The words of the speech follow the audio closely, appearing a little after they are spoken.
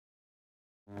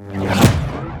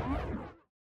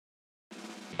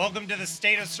Welcome to the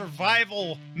State of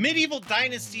Survival Medieval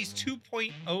Dynasties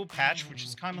 2.0 patch, which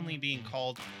is commonly being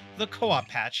called the co-op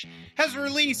patch, has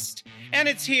released, and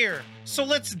it's here. So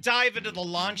let's dive into the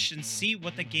launch and see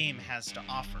what the game has to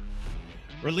offer.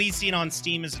 Releasing on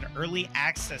Steam as an early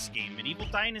access game, Medieval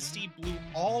Dynasty blew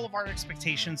all of our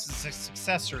expectations as a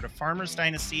successor to Farmers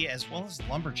Dynasty as well as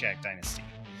Lumberjack Dynasty.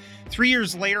 3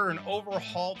 years later, an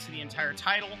overhaul to the entire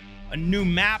title, a new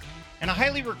map, and a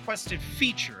highly requested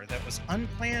feature that was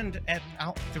unplanned at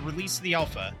the release of the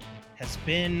alpha has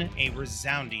been a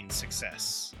resounding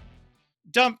success.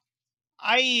 Dump,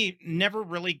 I never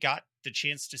really got the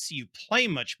chance to see you play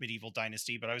much Medieval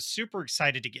Dynasty, but I was super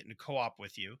excited to get into co op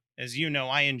with you. As you know,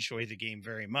 I enjoy the game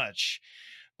very much.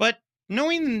 But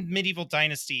knowing Medieval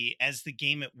Dynasty as the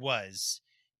game it was,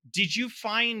 did you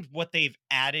find what they've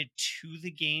added to the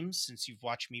game since you've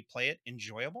watched me play it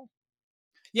enjoyable?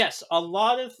 Yes, a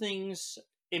lot of things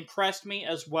impressed me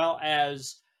as well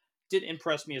as didn't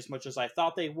impress me as much as I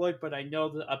thought they would, but I know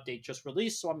the update just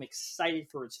released, so I'm excited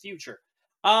for its future.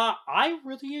 I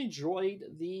really enjoyed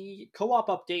the co op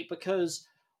update because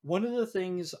one of the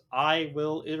things I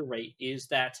will iterate is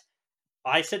that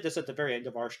I said this at the very end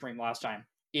of our stream last time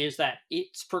is that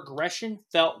its progression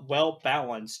felt well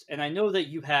balanced. And I know that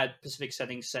you had specific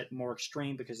settings set more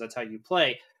extreme because that's how you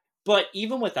play. But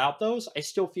even without those, I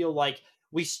still feel like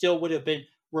we still would have been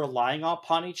relying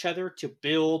upon each other to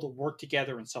build, work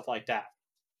together, and stuff like that.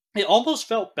 It almost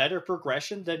felt better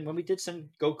progression than when we did some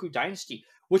Goku Dynasty,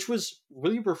 which was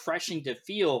really refreshing to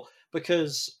feel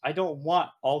because I don't want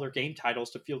all their game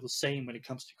titles to feel the same when it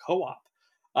comes to co-op.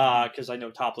 Mhm. Because I know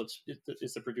Toplitz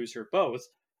is the producer of both,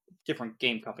 different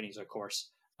game companies, of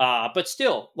course. But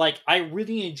still, like I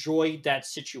really enjoyed that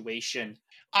situation.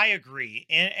 I agree.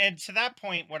 And to that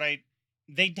point,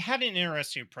 they had an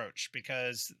interesting approach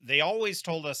because they always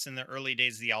told us in the early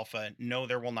days of the alpha, no,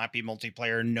 there will not be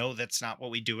multiplayer. No, that's not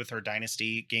what we do with our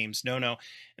dynasty games. No, no.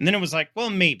 And then it was like, well,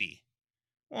 maybe.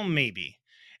 Well, maybe.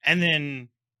 And then,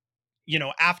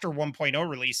 after 1.0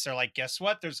 release, they're like, guess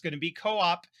what? There's going to be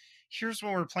co-op. Here's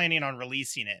when we're planning on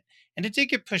releasing it. And it did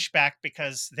get pushed back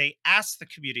because they asked the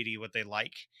community what they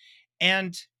like.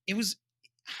 And it was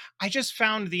I just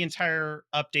found the entire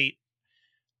update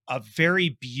a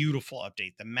very beautiful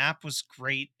update. The map was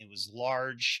great. It was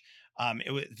large.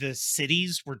 The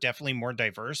cities were definitely more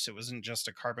diverse. It wasn't just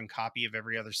a carbon copy of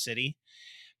every other city.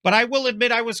 But I will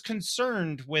admit, I was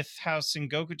concerned with how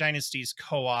Sengoku Dynasty's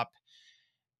co-op,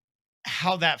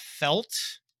 how that felt.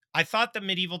 I thought the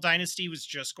Medieval Dynasty was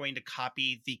just going to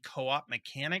copy the co-op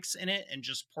mechanics in it and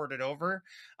just port it over,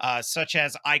 such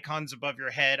as icons above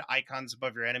your head, icons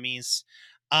above your enemies.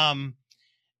 Um,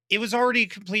 it was already a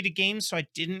completed game, so I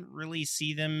didn't really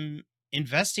see them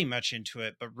investing much into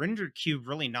it. But Render Cube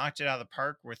really knocked it out of the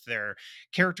park with their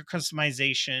character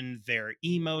customization, their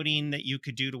emoting that you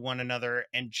could do to one another,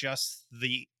 and just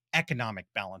the economic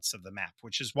balance of the map,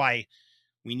 which is why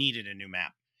we needed a new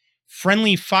map.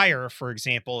 Friendly fire, for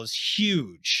example, is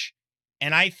huge.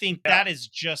 And I think Yeah. that is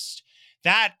just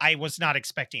that I was not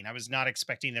expecting. I was not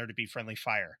expecting there to be friendly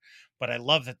fire, but I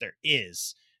love that there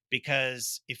is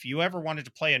because if you ever wanted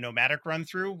to play a nomadic run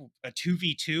through, a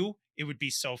 2v2, it would be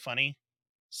so funny.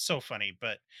 So funny,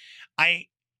 but I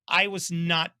I was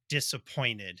not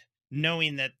disappointed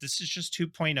knowing that this is just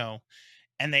 2.0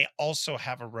 and they also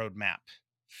have a roadmap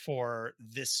for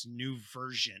this new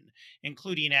version,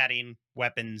 including adding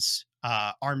weapons,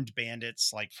 armed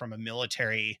bandits like from a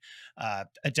military,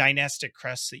 a dynastic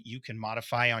crest that you can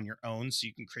modify on your own, so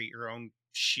you can create your own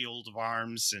shield of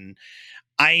arms. And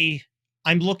I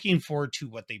I'm looking forward to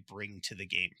what they bring to the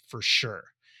game for sure.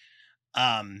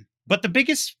 But the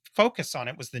biggest focus on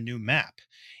it was the new map.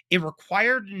 It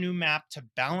required a new map to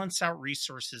balance out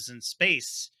resources and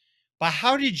space. But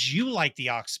how did you like the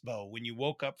Oxbow when you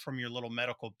woke up from your little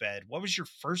medical bed? What was your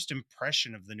first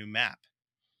impression of the new map?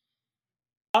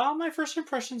 My first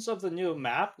impressions of the new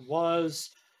map was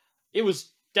it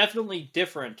was definitely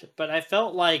different, but I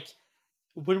felt like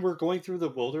when we're going through the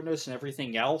wilderness and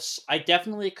everything else, I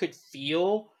definitely could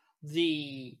feel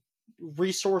the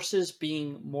resources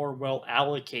being more well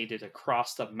allocated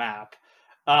across the map.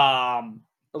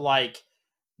 Like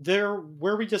there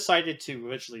where we decided to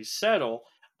eventually settle,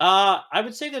 I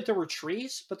would say that there were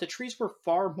trees, but the trees were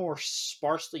far more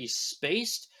sparsely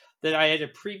spaced than I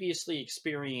had previously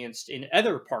experienced in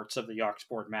other parts of the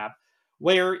Oxboard map.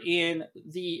 Where in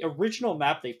the original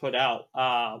map they put out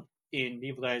in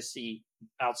Medieval Dynasty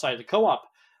outside of the co-op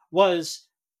was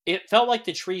it felt like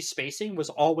the tree spacing was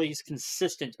always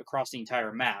consistent across the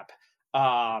entire map.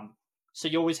 Um, so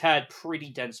you always had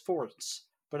pretty dense forests.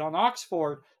 But on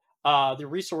Oxford, the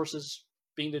resources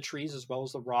being the trees as well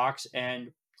as the rocks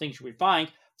and things you would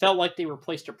find felt like they were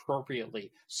placed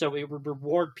appropriately. So it would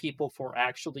reward people for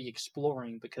actually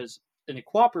exploring because in a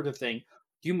cooperative thing,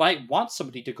 you might want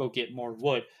somebody to go get more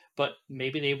wood, but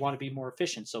maybe they want to be more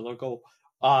efficient. So they'll go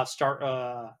start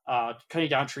cutting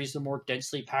down trees in a more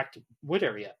densely packed wood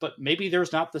area. But maybe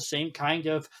there's not the same kind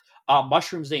of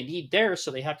mushrooms they need there,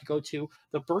 so they have to go to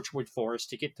the birchwood forest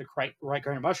to get the right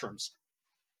kind of mushrooms.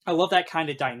 I love that kind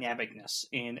of dynamicness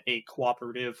in a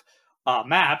cooperative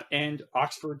map, and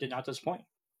Oxford did not disappoint.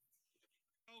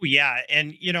 Oh yeah,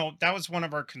 and that was one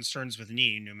of our concerns with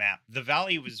needing a new map. The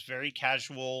valley was very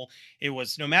casual. It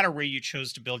was no matter where you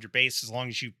chose to build your base, as long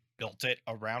as you built it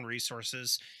around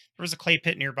resources. There was a clay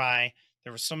pit nearby.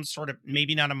 There was some sort of,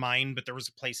 maybe not a mine, but there was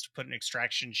a place to put an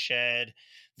extraction shed.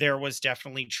 There was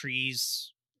definitely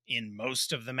trees in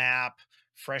most of the map,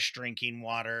 fresh drinking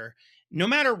water. No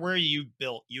matter where you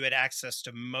built, you had access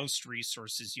to most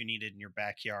resources you needed in your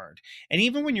backyard. And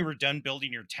even when you were done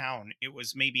building your town, it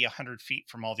was maybe 100 feet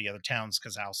from all the other towns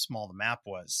because how small the map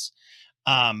was.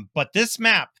 But this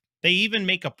map, they even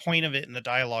make a point of it in the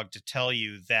dialogue to tell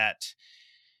you that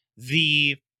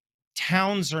the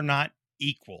towns are not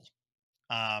equal.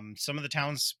 Some of the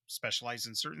towns specialize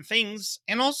in certain things,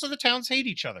 and also the towns hate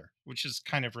each other, which is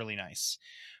kind of really nice.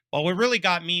 But what really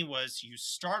got me was you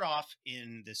start off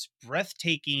in this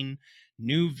breathtaking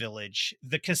new village,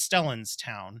 the Castellans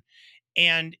town,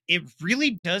 and it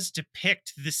really does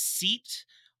depict the seat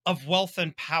of wealth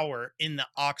and power in the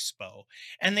Oxbow.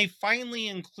 And they finally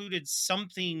included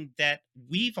something that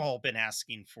we've all been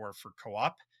asking for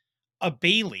co-op, a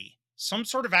Bailey, some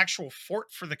sort of actual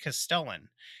fort for the Castellan,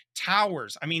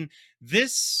 towers. I mean,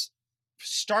 this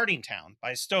starting town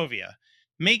by Stovia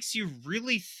makes you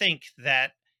really think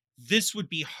that this would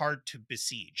be hard to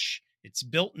besiege. It's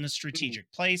built in a Mhm.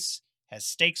 strategic place, has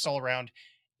stakes all around.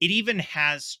 It even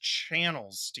has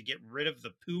channels to get rid of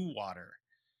the poo water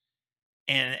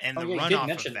and Oh the yeah, you did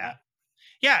runoff of mention that. that.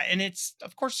 Yeah, and it's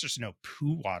of course there's no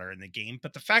poo water in the game,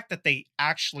 but the fact that they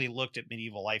actually looked at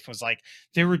medieval life was like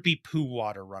there would be poo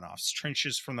water runoffs,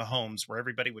 trenches from the homes where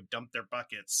everybody would dump their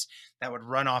buckets that would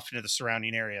run off into the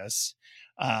surrounding areas.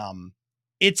 Um,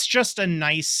 it's just a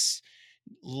nice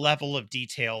level of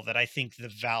detail that I think the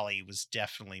valley was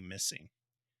definitely missing.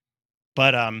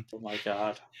 But Oh my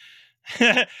god.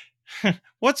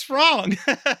 what's wrong?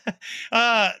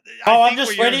 I Oh, I'm think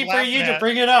what just you're waiting for laughing you to at,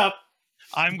 bring it up.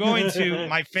 I'm going to.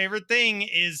 My favorite thing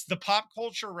is the pop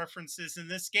culture references in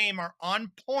this game are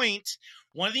on point.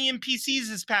 One of the NPCs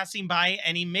is passing by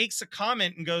and he makes a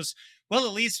comment and goes, "Well,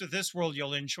 at least with this world,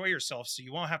 you'll enjoy yourself, so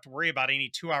you won't have to worry about any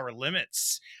 2 hour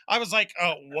limits." I was like,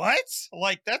 "Oh, what?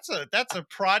 Like that's a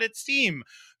prod at Steam."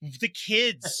 The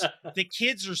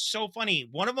kids are so funny.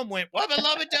 One of them went, "Wubba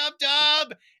lubba dub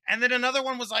dub," and then another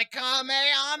one was like,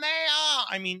 "Kamehameha."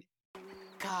 I mean,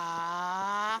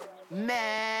 Kamehameha.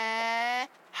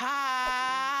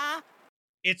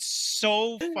 it's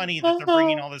so funny that they're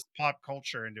bringing Like all this pop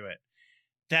culture into it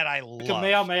that I a love.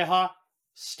 Kamehameha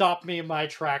stopped me in my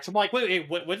tracks. I'm like, wait,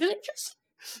 what did it just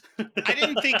I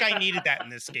didn't think I needed that in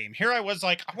this game. Here I was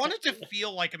like, I wanted to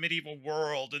feel like a medieval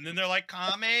world, and then they're like,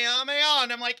 Kamehameha,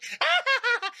 and I'm like,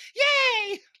 ah,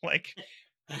 yay! Like,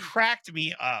 cracked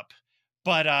me up.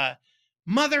 But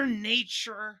Mother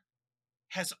Nature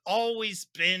has always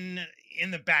been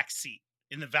in the back seat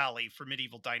in the valley for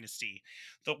medieval dynasty.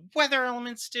 The weather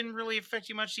elements didn't really affect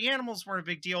you much. The animals weren't a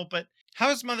big deal, but how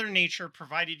has Mother Nature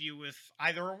provided you with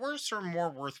either a worse or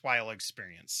more worthwhile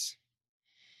experience?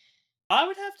 I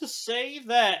would have to say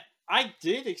that I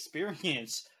did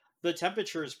experience the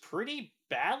temperatures pretty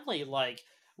badly. Like,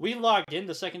 we logged in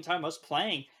the second time us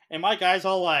playing, and my guy's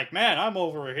all like, "Man, I'm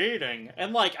overheating,"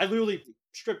 and like, I literally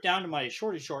stripped down to my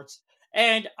shorty shorts,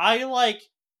 and I like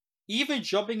even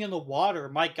jumping in the water,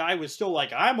 my guy was still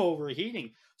like, "I'm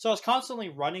overheating." So I was constantly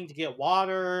running to get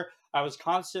water. I was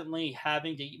constantly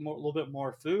having to eat more, a little bit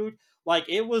more food. Like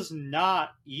it was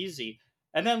not easy.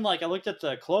 And then like I looked at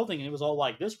the clothing and it was all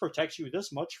like, "This protects you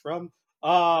this much from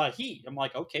heat." I'm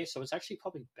like, "Okay, so it's actually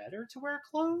probably better to wear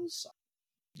clothes."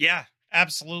 Yeah,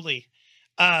 absolutely.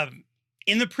 Um,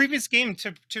 in the previous game,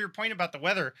 to your point about the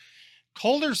weather,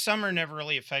 colder summer never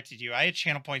really affected you. I had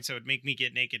channel points that would make me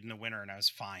get naked in the winter, and I was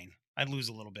fine. I'd lose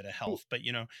a little bit of Ooh, health, but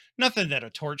nothing that a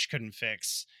torch couldn't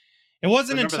fix. It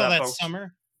wasn't remember until that, that folks.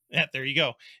 summer. Yeah, there you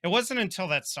go. It wasn't until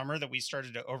that summer that we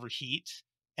started to overheat,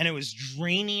 and it was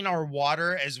draining our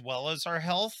water as well as our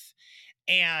health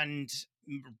and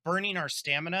burning our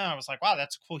stamina. I was like, wow,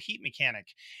 that's a cool heat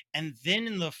mechanic. And then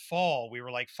in the fall, we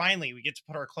were like, finally, we get to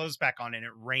put our clothes back on, and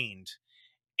it rained.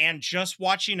 And just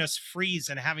watching us freeze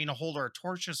and having to hold our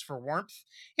torches for warmth,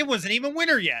 it wasn't even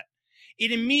winter yet.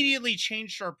 it immediately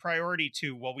changed our priority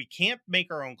to, well, we can't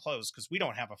make our own clothes because we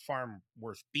don't have a farm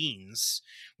worth beans.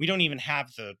 We don't even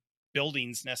have the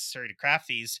buildings necessary to craft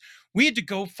these. We had to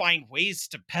go find ways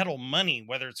to peddle money,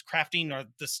 whether it's crafting or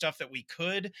the stuff that we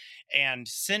could, and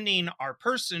sending our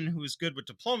person who's good with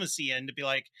diplomacy in to be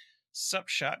like, sup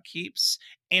shopkeeps,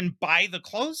 and buy the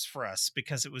clothes for us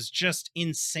because it was just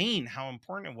insane how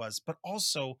important it was, but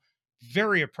also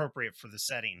very appropriate for the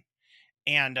setting.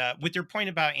 And with your point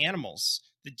about animals,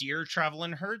 the deer travel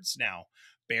in herds now.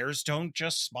 Bears don't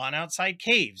just spawn outside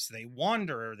caves. They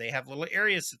wander. They have little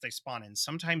areas that they spawn in,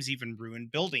 sometimes even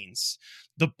ruined buildings.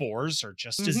 The boars are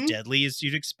just as Hmm. deadly as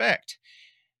you'd expect.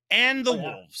 And the Oh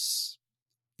yeah, wolves.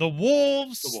 The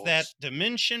the wolves that wolves.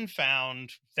 Dimension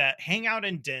found that hang out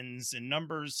in dens in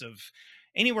numbers of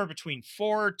anywhere between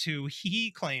 4 to,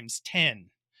 he claims,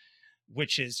 10,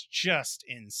 which is just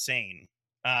insane.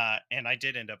 And I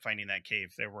did end up finding that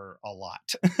cave. There were a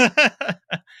lot.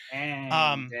 Dang,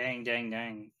 um, dang, dang,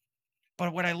 dang.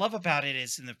 but what I love about it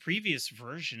is in the previous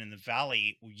version in the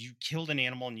valley, you killed an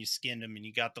animal and you skinned him and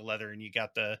you got the leather and you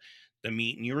got the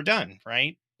meat and you were done,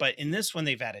 right? But in this one,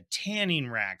 they've added tanning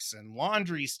racks and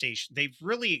laundry station. They've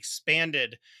really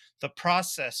expanded the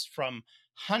process from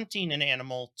hunting an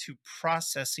animal to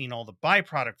processing all the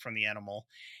byproduct from the animal.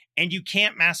 And you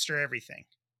can't master everything.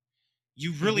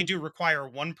 You really Hmm. do require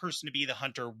one person to be the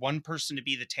hunter, one person to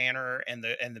be the tanner and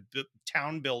the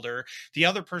town builder, the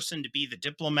other person to be the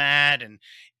diplomat, and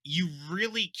you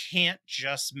really can't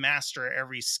just master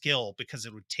every skill because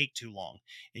it would take too long,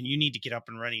 and you need to get up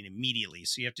and running immediately.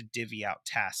 So you have to divvy out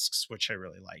tasks, which I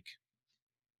really like.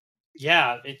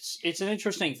 Yeah, it's an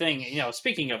interesting thing.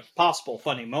 Speaking of possible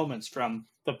funny moments from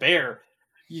the bear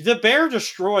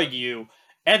destroyed you,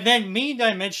 and then me and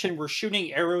Dimension were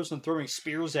shooting arrows and throwing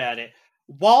spears at it.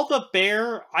 While the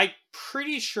bear, I'm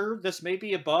pretty sure this may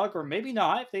be a bug or maybe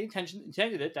not. If they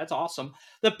intended it, that's awesome.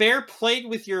 The bear played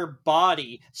with your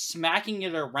body, smacking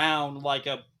it around like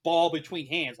a ball between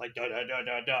hands, like da da da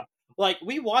da da. Like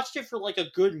we watched it for like a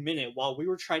good minute while we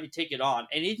were trying to take it on,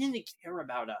 and it didn't care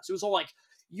about us. It was all like,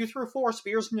 you threw four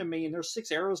spears into me and there's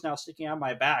six arrows now sticking out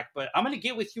my back, but I'm gonna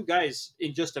get with you guys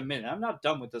in just a minute. I'm not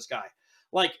done with this guy.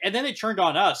 Like, and then it turned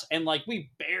on us and like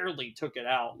we barely took it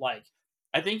out. Like,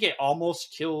 I think it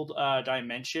almost killed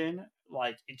Dimension.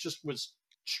 Like, it just was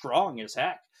strong as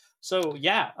heck. So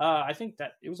yeah, I think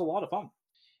that it was a lot of fun.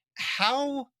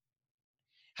 How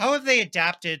how have they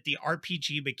adapted the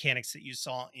RPG mechanics that you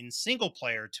saw in single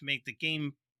player to make the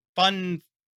game fun,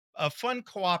 a fun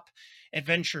co-op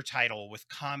adventure title with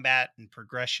combat and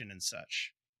progression and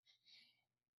such?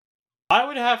 I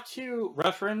would have to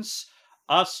reference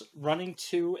us running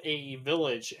to a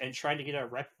village and trying to get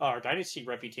our dynasty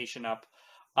reputation up,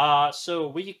 so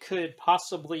we could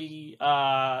possibly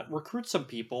recruit some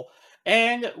people.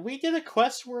 And we did a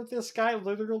quest where this guy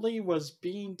literally was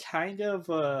being kind of,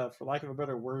 for lack of a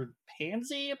better word,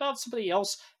 pansy about somebody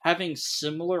else having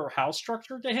similar house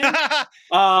structure to him.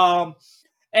 Um,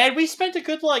 and we spent a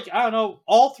good, like, I don't know,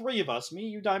 all three of us, me,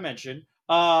 you, Dimension,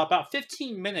 about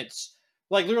 15 minutes,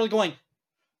 like literally going,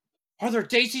 are there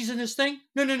daisies in this thing?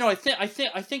 No, no, no. I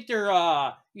think they're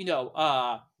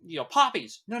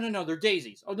poppies. No, no, no. They're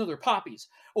daisies. Oh no, they're poppies.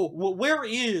 Oh, well, where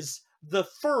is the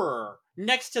fur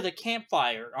next to the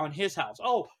campfire on his house?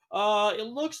 Oh, it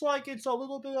looks like it's a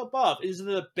little bit above. Is it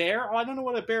a bear? Oh, I don't know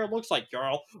what a bear looks like,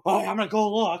 girl. Oh, I'm gonna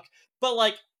go look. But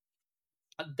like,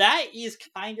 that is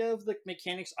kind of the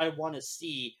mechanics I want to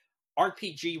see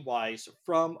RPG wise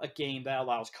from a game that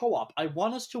allows co op. I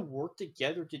want us to work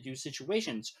together to do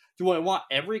situations. Do I want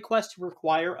every quest to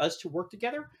require us to work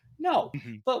together? No.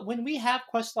 Mhm. But when we have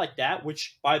quests like that,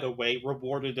 which, by the way,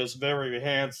 rewarded us very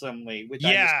handsomely with Yeah.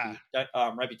 Dynasty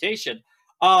reputation,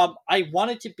 I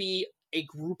want it to be a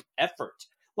group effort.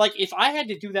 Like, if I had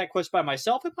to do that quest by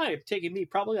myself, it might have taken me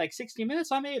probably like 60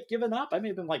 minutes. I may have given up. I may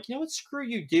have been like, you know what, screw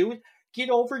you, dude, get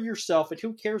over yourself, and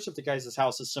who cares if the guy's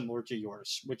house is similar to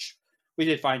yours? Which we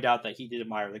did find out that he did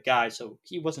admire the guy, so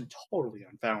he wasn't totally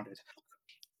unfounded.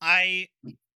 I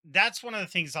That's one of the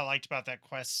things I liked about that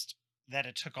quest, that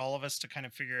it took all of us to kind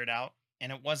of figure it out.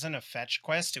 And it wasn't a fetch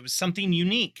quest. It was something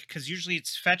unique because usually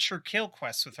it's fetch or kill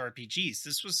quests with RPGs.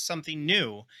 This was something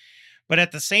new, but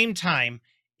at the same time,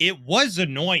 it was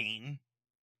annoying.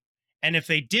 And if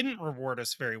they didn't reward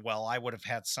us very well, I would have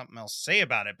had something else to say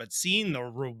about it. But seeing the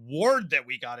reward that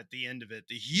we got at the end of it,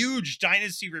 the huge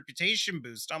dynasty reputation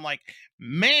boost, I'm like,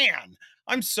 man,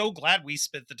 I'm so glad we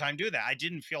spent the time doing that. I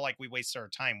didn't feel like we wasted our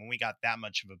time when we got that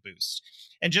much of a boost.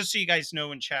 And just so you guys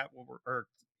know in chat, or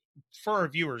for our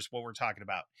viewers, what we're talking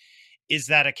about is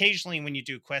that occasionally when you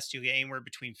do quests, you get anywhere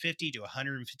between 50 to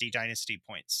 150 dynasty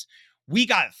points. We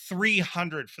got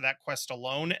 300 for that quest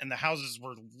alone, and the houses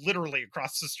were literally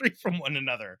across the street from one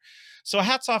another. So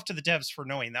hats off to the devs for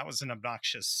knowing that was an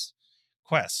obnoxious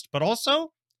quest. But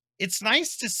also, it's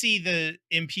nice to see the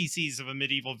NPCs of a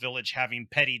medieval village having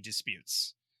petty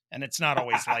disputes, and it's not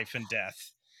always life and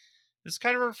death. It's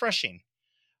kind of refreshing.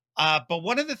 But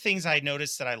one of the things I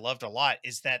noticed that I loved a lot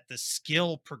is that the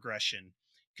skill progression,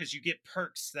 because you get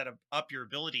perks that up your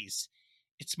abilities,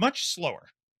 it's much slower.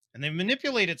 And they've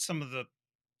manipulated some of the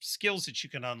skills that you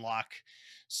can unlock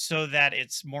so that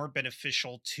it's more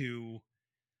beneficial to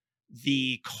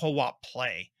the co op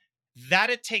play. That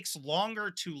it takes longer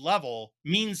to level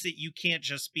means that you can't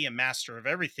just be a master of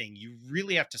everything. You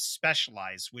really have to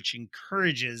specialize, which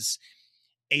encourages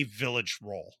a village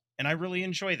role. And I really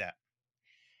enjoy that.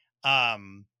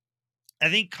 Um, I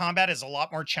think combat is a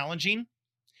lot more challenging.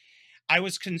 I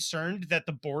was concerned that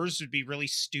the boars would be really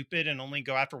stupid and only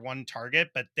go after one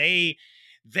target, but they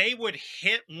would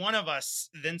hit one of us,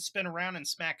 then spin around and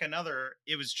smack another.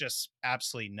 It was just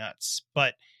absolutely nuts.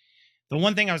 But the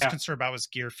one thing I was Yeah. concerned about was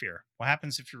gear fear. What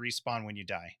happens if you respawn when you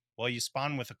die? Well, you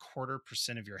spawn with a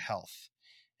 1/4% of your health.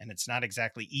 And it's not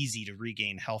exactly easy to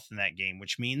regain health in that game,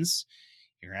 which means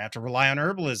you're gonna have to rely on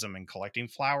herbalism and collecting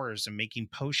flowers and making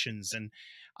potions. And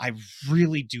I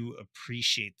really do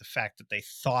appreciate the fact that they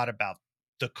thought about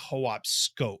the co-op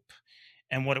scope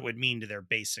and what it would mean to their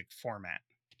basic format.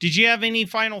 Did you have any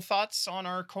final thoughts on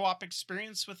our co-op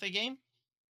experience with the game?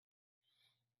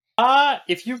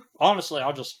 If you honestly,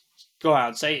 I'll just go out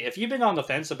and say, if you've been on the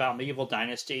fence about Medieval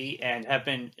Dynasty and have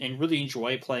been and really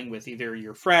enjoy playing with either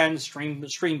your friends,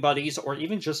 stream buddies, or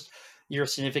even just your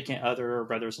significant other or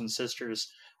brothers and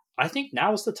sisters, I think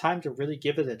now is the time to really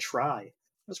give it a try.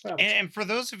 That's what I would say. And for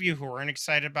those of you who aren't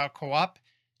excited about co-op,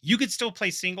 you could still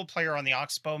play single player on the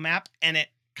Oxbow map, and it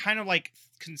kind of like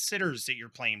considers that you're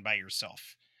playing by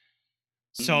yourself.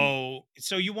 Mm.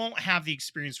 So you won't have the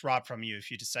experience robbed from you if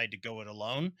you decide to go it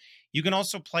alone. You can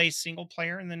also play single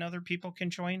player and then other people can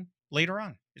join later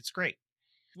on. It's great.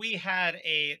 We had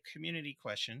a community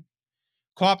question.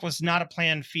 Co-op was not a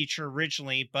planned feature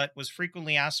originally, but was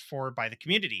frequently asked for by the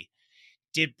community.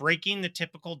 Did breaking the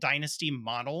typical Dynasty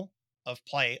model of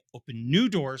play open new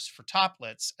doors for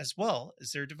toplets as well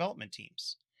as their development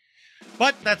teams?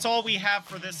 But that's all we have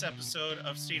for this episode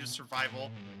of State of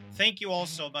Survival. Thank you all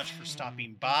so much for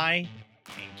stopping by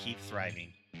and keep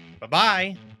thriving. Bye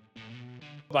bye.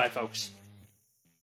 Bye, folks.